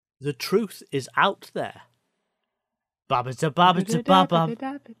The truth is out there. Babba-da-babba-da-babba.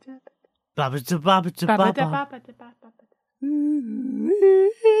 Babba-da-babba-da-babba.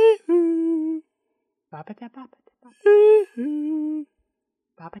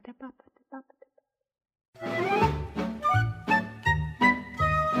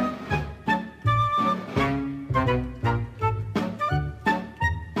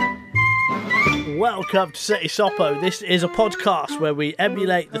 Welcome to City Soppo. This is a podcast where we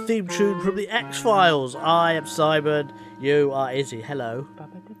emulate the theme tune from the X-Files. I am Simon, you are Izzy. Hello.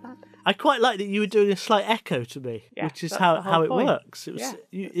 I quite like that you were doing a slight echo to me, which is how it works. It was,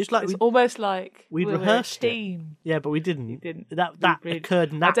 it's like it's almost like we'd we rehearsed were a team. it. Yeah, but we didn't. We didn't. That We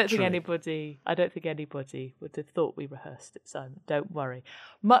occurred naturally. I don't think anybody would have thought we rehearsed it, Simon. Don't worry.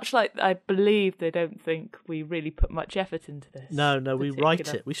 Much like I believe they don't think we really put much effort into this. No, we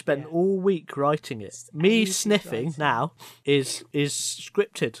write it. We spent all week writing it. Me sniffing now is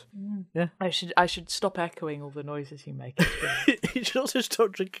scripted. Yeah. I should stop echoing all the noises you make. You should also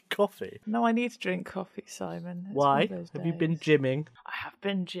stop drinking coffee. No, I need to drink coffee, Simon. It's Why? one of those Have you days. been gymming? I have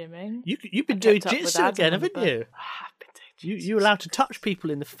been gymming. You've been doing jitsu again, haven't you? I have been doing jitsu. You're allowed to touch people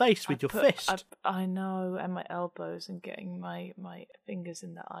in the face with your fist. I know, and my elbows, and getting my fingers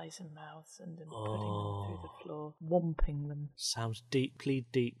in their eyes and mouths, and then putting them through the floor, whomping them. Sounds deeply,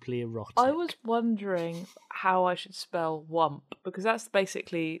 deeply erotic. I was wondering how I should spell whump, because that's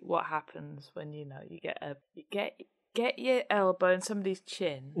basically what happens when you get your elbow in somebody's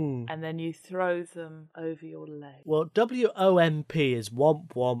chin, and then you throw them over your leg. Well, W-O-M-P is womp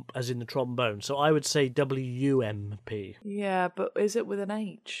womp, as in the trombone, so I would say W-U-M-P. Yeah, but is it with an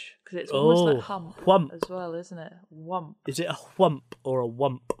H? Because it's almost like hump whump as well, isn't it? Whump. Is it a whump or a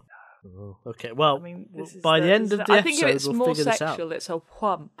wump? Oh, okay, well, I mean, by the end of the I think if episode, it's we'll more figure this out. sexual, it's a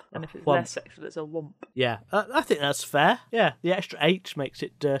whump, and if it's Whump. less sexual, it's a whump. Yeah, I think that's fair. Yeah, the extra H makes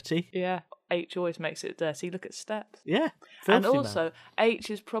it dirty. Yeah, H always makes it dirty. Look at steps. Yeah, And filthy, also, man. H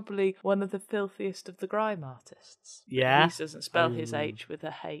is probably one of the filthiest of the grime artists. Yeah? He doesn't spell his H with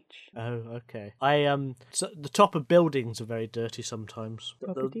a H. Oh, okay. So the top of buildings are very dirty sometimes.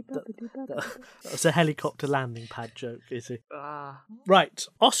 That's a helicopter landing pad joke, is it? Ah. Right,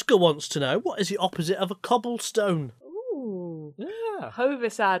 Oscar wants to know, what is the opposite of a cobblestone? Ooh. Yeah.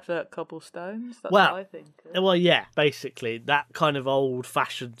 Hovis advert cobblestones. That's Well, what I think. Of. Well, yeah, basically, that kind of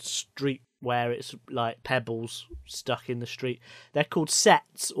old-fashioned street where it's like pebbles stuck in the street. They're called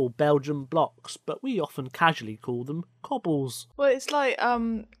sets or Belgian blocks, but we often casually call them cobbles. Well, it's like,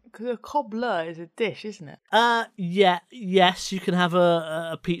 because a cobbler is a dish, isn't it? Yes, you can have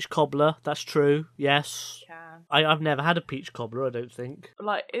a peach cobbler, that's true, yes. Can. I've never had a peach cobbler, I don't think.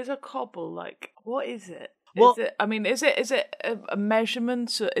 Like, is a cobble, like, what is it? Well, Is it a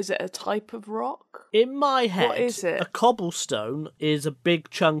measurement? Or is it a type of rock? In my head, What is it? a cobblestone is a big,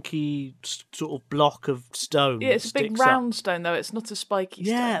 chunky sort of block of stone. Yeah, it's a big round stone, though. It's not a spiky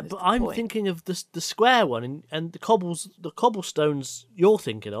stone. Yeah, but I'm thinking of the square one, and the cobblestones you're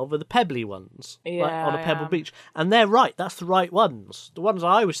thinking of are the pebbly ones, like on a pebble beach. And they're right. That's the right ones. The ones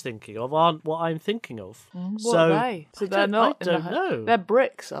I was thinking of aren't what I'm thinking of. What are they? So they're not. I don't know. They're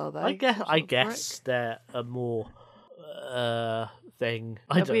bricks, are they? I guess they're a more thing.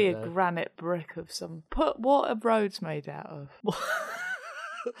 I There'll don't be know. a granite brick of some. What are roads made out of?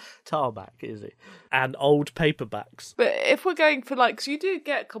 Tarmac, is it? And old paperbacks. But if we're going for like, 'cause you do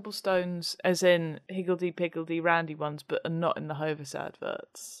get cobblestones as in higgledy-piggledy roundy ones, but are not in the Hovis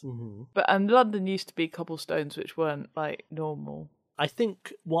adverts. Mm-hmm. And London used to be cobblestones which weren't like normal. I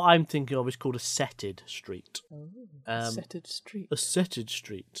think what I'm thinking of is called a setted street. Setted street. A setted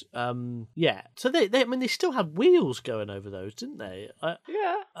street. Yeah. So they still had wheels going over those, didn't they?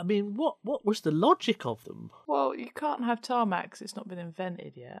 Yeah. I mean, what was the logic of them? Well, you can't have tarmac 'cause it's not been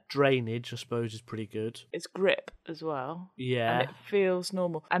invented yet. Drainage, I suppose, is pretty good. It's grip as well. Yeah. And it feels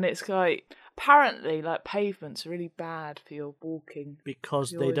normal. And it's like, apparently, like, pavements are really bad for your walking.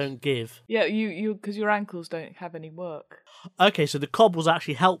 Because You they always- don't give. Yeah, because your ankles don't have any work. Okay, so the cobbles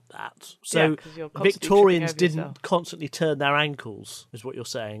actually help that. Yeah, So 'cause you're constantly Victorians tripping over didn't yourself. constantly turn their ankles, is what you're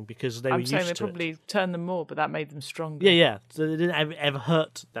saying, because they were I'm used saying they to it. probably turned them more, but that made them stronger. Yeah. So they didn't ever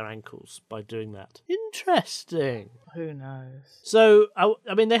hurt their ankles by doing that. Interesting. Who knows? So,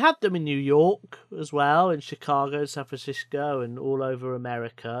 I mean, they had them in New York as well, in Chicago, San Francisco, and all over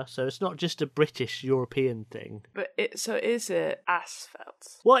America. So it's not just a British European thing. But is it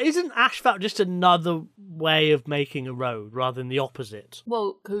asphalt? Well, isn't asphalt just another way of making a road rather than the opposite?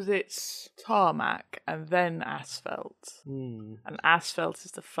 Well, because it's tarmac and then asphalt. And asphalt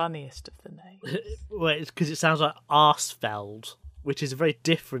is the funniest of the names. Well, it's because it sounds like Arsfeld, which is a very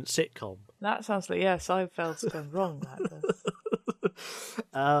different sitcom. That sounds like, yeah, Seinfeld's gone wrong. That does.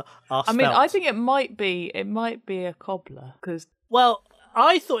 I mean, I think it might be a cobbler because. Well,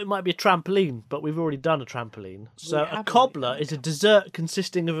 I thought it might be a trampoline, but we've already done a trampoline. So a cobbler is a dessert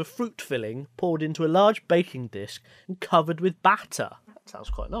consisting of a fruit filling poured into a large baking disc and covered with batter. That sounds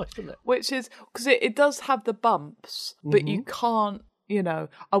quite nice, doesn't it? Which is because it does have the bumps, but you can't.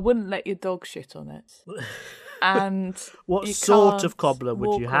 I wouldn't let your dog shit on it. And what sort of cobbler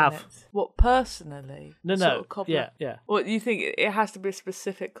would you have? What, personally? No. Sort of cobbler? Yeah. What, you think it has to be a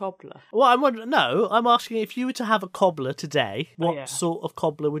specific cobbler? Well, I'm wondering. No, I'm asking if you were to have a cobbler today, what sort of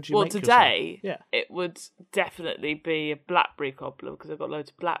cobbler would you make? Well, today, yourself? it would definitely be a blackberry cobbler because I've got loads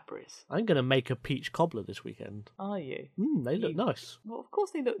of blackberries. I'm going to make a peach cobbler this weekend. Are you? They look nice. Well, of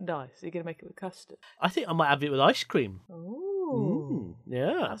course they look nice. You're going to make it with custard? I think I might have it with ice cream. Ooh.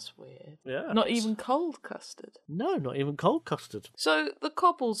 Yeah. That's weird. Yeah. Not even cold custard? No, not even cold custard. So the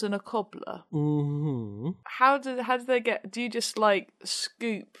cobbles in a cobbler. Mm-hmm. How do they get? Do you just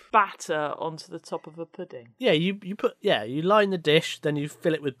scoop batter onto the top of a pudding? Yeah, you line the dish, then you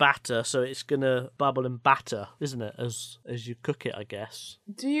fill it with batter, so it's gonna bubble and batter, isn't it? As you cook it, I guess.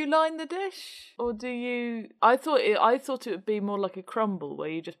 Do you line the dish, or do you? I thought it would be more like a crumble where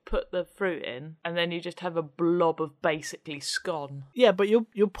you just put the fruit in and then you just have a blob of basically scone. Yeah, but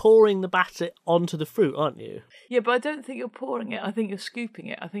you're pouring the batter onto the fruit, aren't you? Yeah, but I don't think you're pouring it. I think you're scooping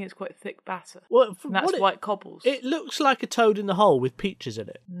it. I think it's quite thick batter. Well, that's why it cobbles. It looks like a toad in the hole with peaches in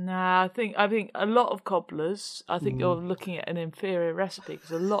it. Nah, I think a lot of cobblers. I think you're looking at an inferior recipe because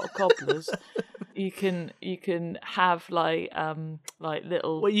a lot of cobblers, you can have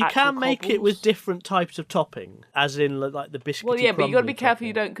little. Well, you can make it with different types of topping, as in like the biscuity. Well, yeah, but you got to be careful topping.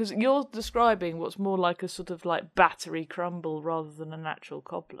 you don't, because you're describing what's more like a sort of like battery crumble rather than a natural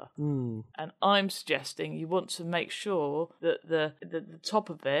cobbler. And I'm suggesting you want to make sure that the top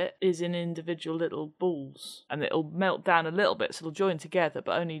of it is in individual little balls, and it'll melt down a little bit, so it'll join together,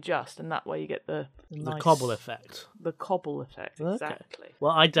 but only just, and that way you get the nice, cobble effect. The cobble effect, exactly. Okay.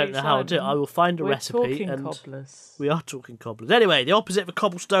 Well, I don't know how to do it. I will find a recipe. Cobblers. We are talking cobblers. Anyway, the opposite of a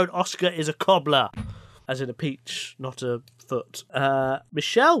cobblestone, Oscar, is a cobbler. As in a peach, not a foot.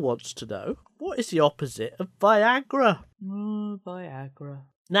 Michelle wants to know, what is the opposite of Viagra? Viagra.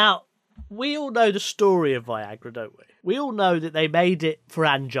 Now, we all know the story of Viagra, don't we? We all know that they made it for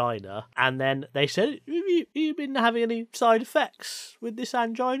angina, and then they said, have you been having any side effects with this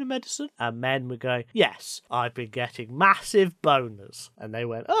angina medicine? And men were going, yes, I've been getting massive boners. And they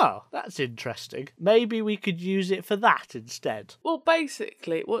went, oh, that's interesting. Maybe we could use it for that instead. Well,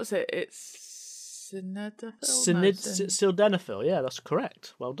 basically, what's it? It's sildenafil, yeah, that's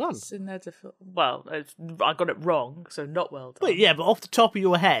correct. Well done. Sildenafil. Well, I got it wrong, so not well done. But off the top of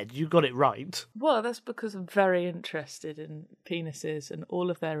your head, you got it right. Well, that's because I'm very interested in penises and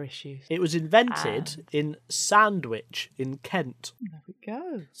all of their issues. It was invented in Sandwich in Kent. There we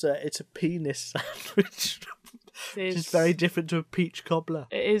go. So it's a penis sandwich. Which is very different to a peach cobbler.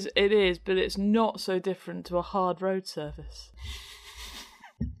 It is, but it's not so different to a hard road service.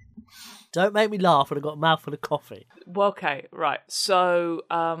 Don't make me laugh when I've got a mouthful of coffee. Well, okay, right. So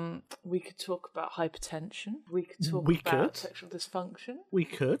we could talk about hypertension. We could talk about sexual dysfunction. We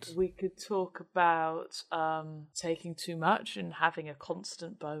could. We could talk about taking too much and having a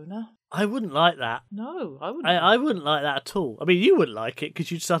constant boner. I wouldn't like that. No, I wouldn't. I wouldn't like that at all. I mean, you wouldn't like it because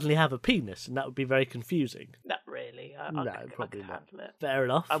you'd suddenly have a penis, and that would be very confusing. Not really. I could handle it. Fair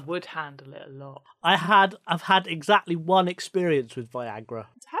enough. I would handle it a lot. I've had exactly one experience with Viagra.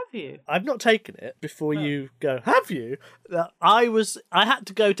 Have you? I've not taken it before you go, have you? I had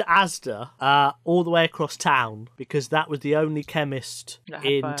to go to Asda all the way across town because that was the only chemist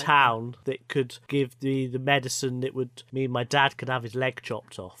in town that could give the medicine that would mean my dad could have his leg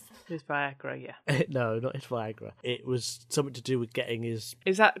chopped off. His Viagra, yeah. No, not his Viagra. It was something to do with getting his...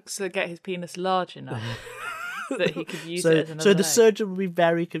 Is that to get his penis large enough that he could use it as another So the surgeon would be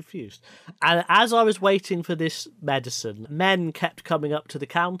very confused. And as I was waiting for this medicine, men kept coming up to the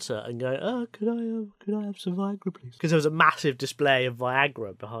counter and going, oh, could I have some Viagra, please? Because there was a massive display of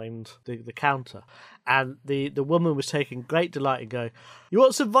Viagra behind the counter. And the woman was taking great delight in going, you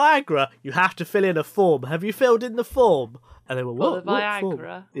want some Viagra? You have to fill in a form. Have you filled in the form? And they were, what? The Viagra? What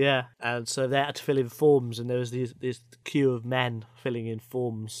form? Yeah. And so they had to fill in forms, and there was this queue of men filling in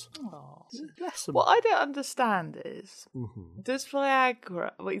forms. Oh. Bless them. What I don't understand is, does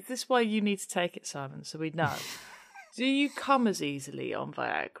Viagra... Well, is this why you need to take it, Simon, so we know? Do you come as easily on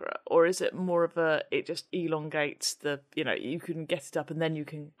Viagra, or is it more of it just elongates you can get it up and then you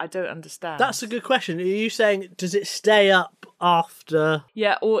can... I don't understand. That's a good question. Are you saying, does it stay up after...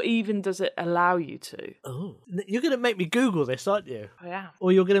 Yeah, or even does it allow you to? Oh. You're going to make me Google this, aren't you? I am.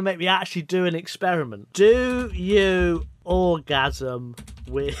 Or you're going to make me actually do an experiment. Do you orgasm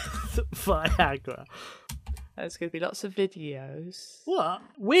with Viagra? There's going to be lots of videos. What?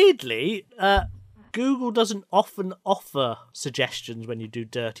 Weirdly, Google doesn't often offer suggestions when you do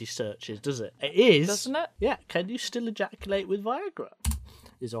dirty searches, does it? It is. Doesn't it? Yeah. Can you still ejaculate with Viagra?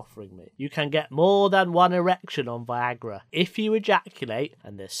 Is offering me. You can get more than one erection on Viagra. If you ejaculate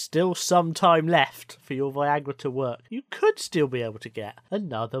and there's still some time left for your Viagra to work, you could still be able to get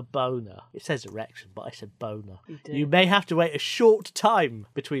another boner. It says erection, but I said boner. You may have to wait a short time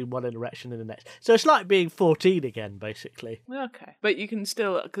between one erection and the next. So it's like being 14 again, basically. Okay. But you can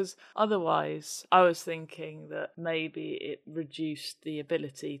still, because otherwise I was thinking that maybe it reduced the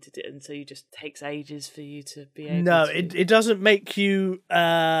ability to do it, and so it just takes ages for you to be able to... No, it doesn't make you...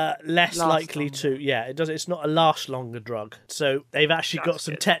 less Last likely longer. to. Yeah, it does. It's not a last longer drug. So they've actually got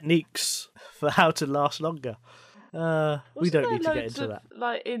some techniques for how to last longer. We don't need to get into that.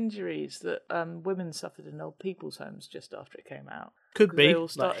 Like injuries that women suffered in old people's homes just after it came out. Could be They all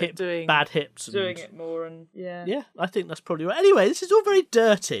like started doing bad hips. doing it more, and Yeah, I think that's probably right. Anyway, this is all very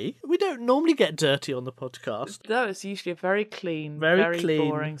dirty. We don't normally get dirty on the podcast. No, it's usually a very clean, Very clean,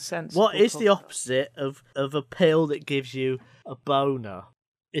 boring, sensible. What is the podcast. opposite of a pill that gives you a boner?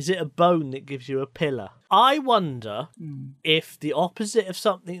 Is it a bone that gives you a pillar? I wonder if the opposite of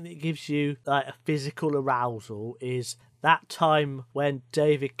something that gives you like a physical arousal is that time when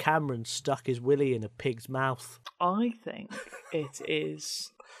David Cameron stuck his willy in a pig's mouth. I think it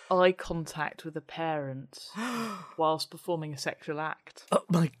is eye contact with a parent whilst performing a sexual act. Oh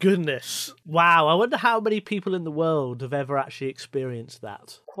my goodness. Wow, I wonder how many people in the world have ever actually experienced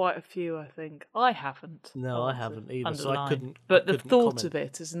that. Quite a few, I think. I haven't. No, I haven't either, so I couldn't. But I the couldn't thought comment. of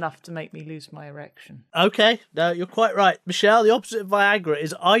it is enough to make me lose my erection. Okay, no, you're quite right. Michelle, the opposite of Viagra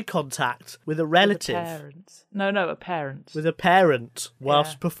is eye contact with a relative. With a parent. No, a parent. With a parent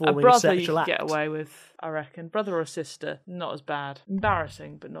whilst performing a brother sexual you act. could get away with, I reckon. Brother or sister, not as bad.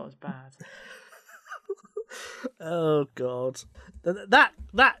 Embarrassing, but not as bad. Oh God, that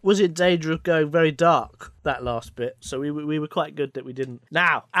was in danger of going very dark. That last bit, so we were quite good that we didn't.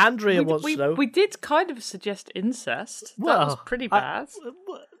 Now, Andrea wants to know. We did kind of suggest incest. Well, that was pretty bad.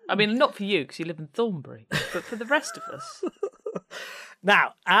 I mean, not for you because you live in Thornbury, but for the rest of us.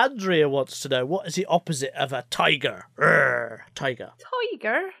 Now, Andrea wants to know, what is the opposite of a tiger? Tiger.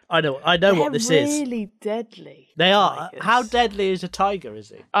 Tiger? I know what this They're is. really deadly. They are. tigers. How deadly is a tiger, is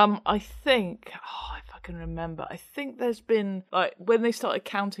he? I think, if I can remember, I think there's been, like, when they started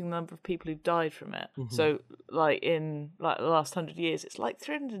counting the number of people who've died from it, so, like, in, like, the last 100 years, it's like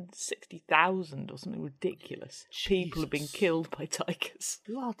 360,000 or something ridiculous. People have been killed by tigers.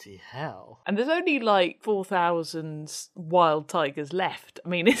 Bloody hell. And there's only, like, 4,000 wild tigers left. I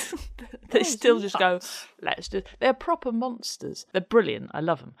mean, they still just go, they're proper monsters. They're brilliant. I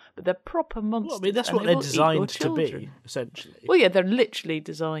love them. But they're proper monsters. Well, I mean, that's and what they they're will eat your designed to be, children. essentially. Well, yeah, they're literally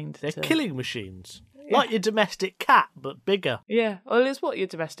designed They're to... killing machines. Like your domestic cat, but bigger. Yeah, well, it's what your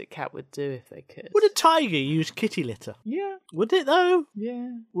domestic cat would do if they could. Would a tiger use kitty litter? Yeah, Would it, though?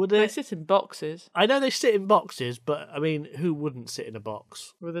 yeah. Would They it? sit in boxes I know they sit in boxes, but, I mean, who wouldn't sit in a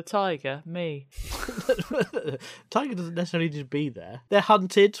box? with a tiger. Me. Tiger doesn't necessarily need to be there. They're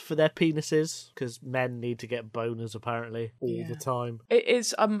hunted for their penises, because men need to get boners, apparently, all the time. It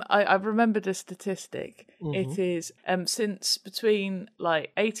is. I've remembered a statistic. Mm-hmm. It is. Since between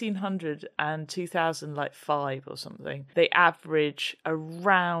like 1800 and 2005 or something, they average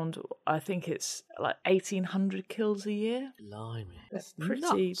around. I think it's like 1,800 kills a year. Blimey. That's That's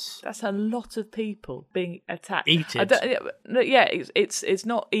pretty. nuts. That's a lot of people being attacked. Eated. It's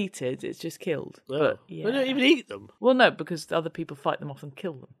not eated. It's just killed. Oh. But yeah. They don't even eat them. Well, no, because the other people fight them off and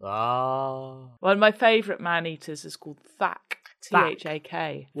kill them. Ah. One of my favourite man-eaters is called Thak.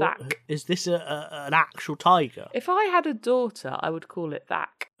 Thak. What, is this an actual tiger? If I had a daughter, I would call it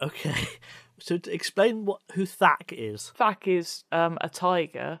Thak. Okay. So to explain who Thak is. Thak is a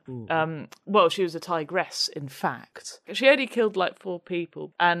tiger. Well, she was a tigress, in fact. She only killed like 4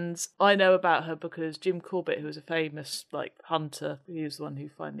 people. And I know about her because Jim Corbett, who was a famous like hunter, he was the one who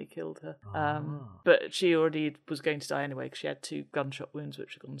finally killed her. But she already was going to die anyway because she had 2 gunshot wounds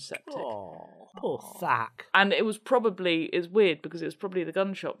which had gone septic. Oh, poor Thak. And it's weird because it was probably the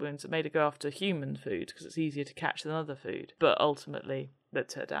gunshot wounds that made her go after human food because it's easier to catch than other food. But ultimately,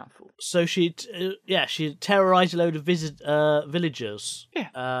 that's her downfall. So she terrorised a load of villagers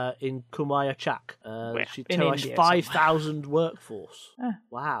in Kumayachak. She terrorised 5,000 workforce.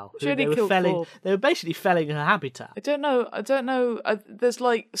 Wow. She only killed 4. They were basically felling her habitat. I don't know. There's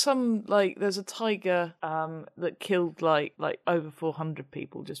there's a tiger that killed like over 400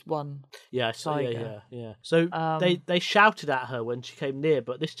 people, just one. Yeah, tiger. Yeah. So they shouted at her when she came near,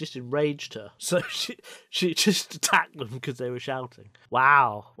 but this just enraged her. So she just attacked them because they were shouting.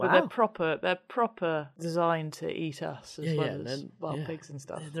 Wow. But they're proper designed to eat us as well as wild pigs and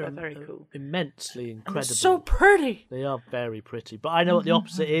stuff. They're very cool. Immensely incredible. And so pretty. They are very pretty. But I know what the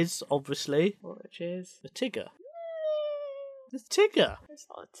opposite is, obviously. Which is? A tigger. It's Tigger. It's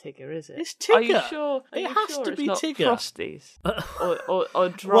not a Tigger, is it? It's Tigger. Are you sure? It has to be Tigger. Frosties or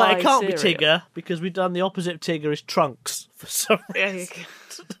dry Well, it can't cereal. be Tigger because we've done the opposite of Tigger is Trunks for some reason.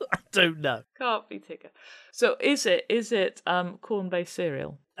 I don't know. Can't be Tigger. So is it corn-based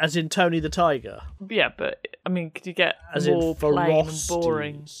cereal? As in Tony the Tiger? Yeah, but I mean, could you get as more in plain and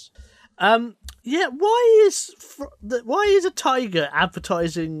boring? Yeah, why is a tiger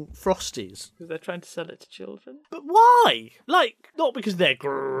advertising Frosties? Because they're trying to sell it to children. But why? Like, not because they're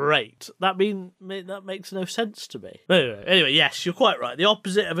great. That makes no sense to me. Anyway, yes, you're quite right. The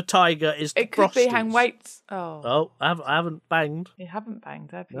opposite of a tiger is it Frosties. could be hang weights. Oh, I haven't banged. You haven't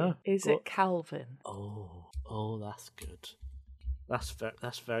banged, have you? No. Is it Calvin? Oh, that's good.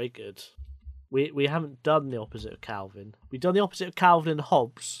 That's very good. We haven't done the opposite of Calvin. We've done the opposite of Calvin and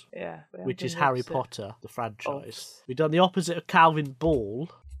Hobbes, which is Harry Potter, the franchise. We've done the opposite of Calvin Ball,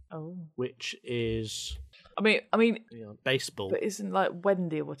 which is... I mean, baseball. But isn't like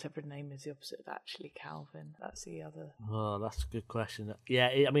Wendy or whatever her name is the opposite of actually Calvin? That's the other. Oh, that's a good question. Yeah,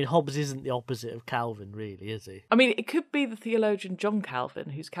 I mean, Hobbes isn't the opposite of Calvin, really, is he? I mean, it could be the theologian John Calvin,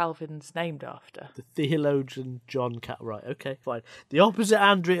 who's Calvin's named after. The theologian John Calvin. Right, okay, fine. The opposite,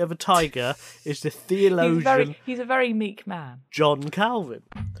 Andrew, of a tiger is the theologian... He's a very meek man. John Calvin.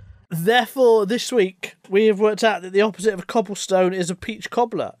 Therefore, this week, we have worked out that the opposite of a cobblestone is a peach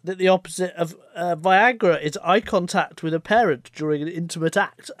cobbler, that the opposite of Viagra is eye contact with a parent during an intimate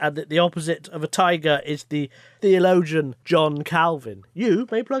act, and that the opposite of a tiger is the theologian John Calvin. You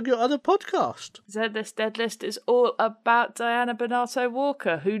may plug your other podcast. Z-List Dead List is all about Diana Bonato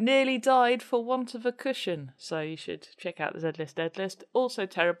Walker, who nearly died for want of a cushion. So you should check out the Z-List Dead List. Also,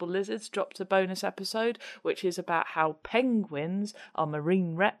 Terrible Lizards dropped a bonus episode, which is about how penguins are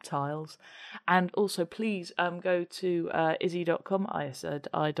marine reptiles. And also, please go to izzy.com,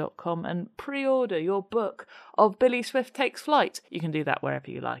 isdi.com, and pre-order your book of Billy Swift Takes Flight. You can do that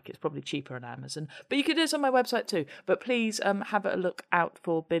wherever you like. It's probably cheaper on Amazon. But you can do this on my website too. But please have a look out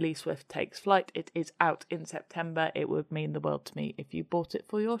for Billy Swift Takes Flight. It is out in September. It would mean the world to me if you bought it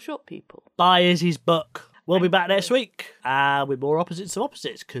for your short people. Buy Izzy's book. We'll be back next week with more opposites of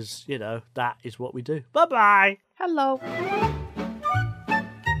opposites because, that is what we do. Bye-bye. Hello.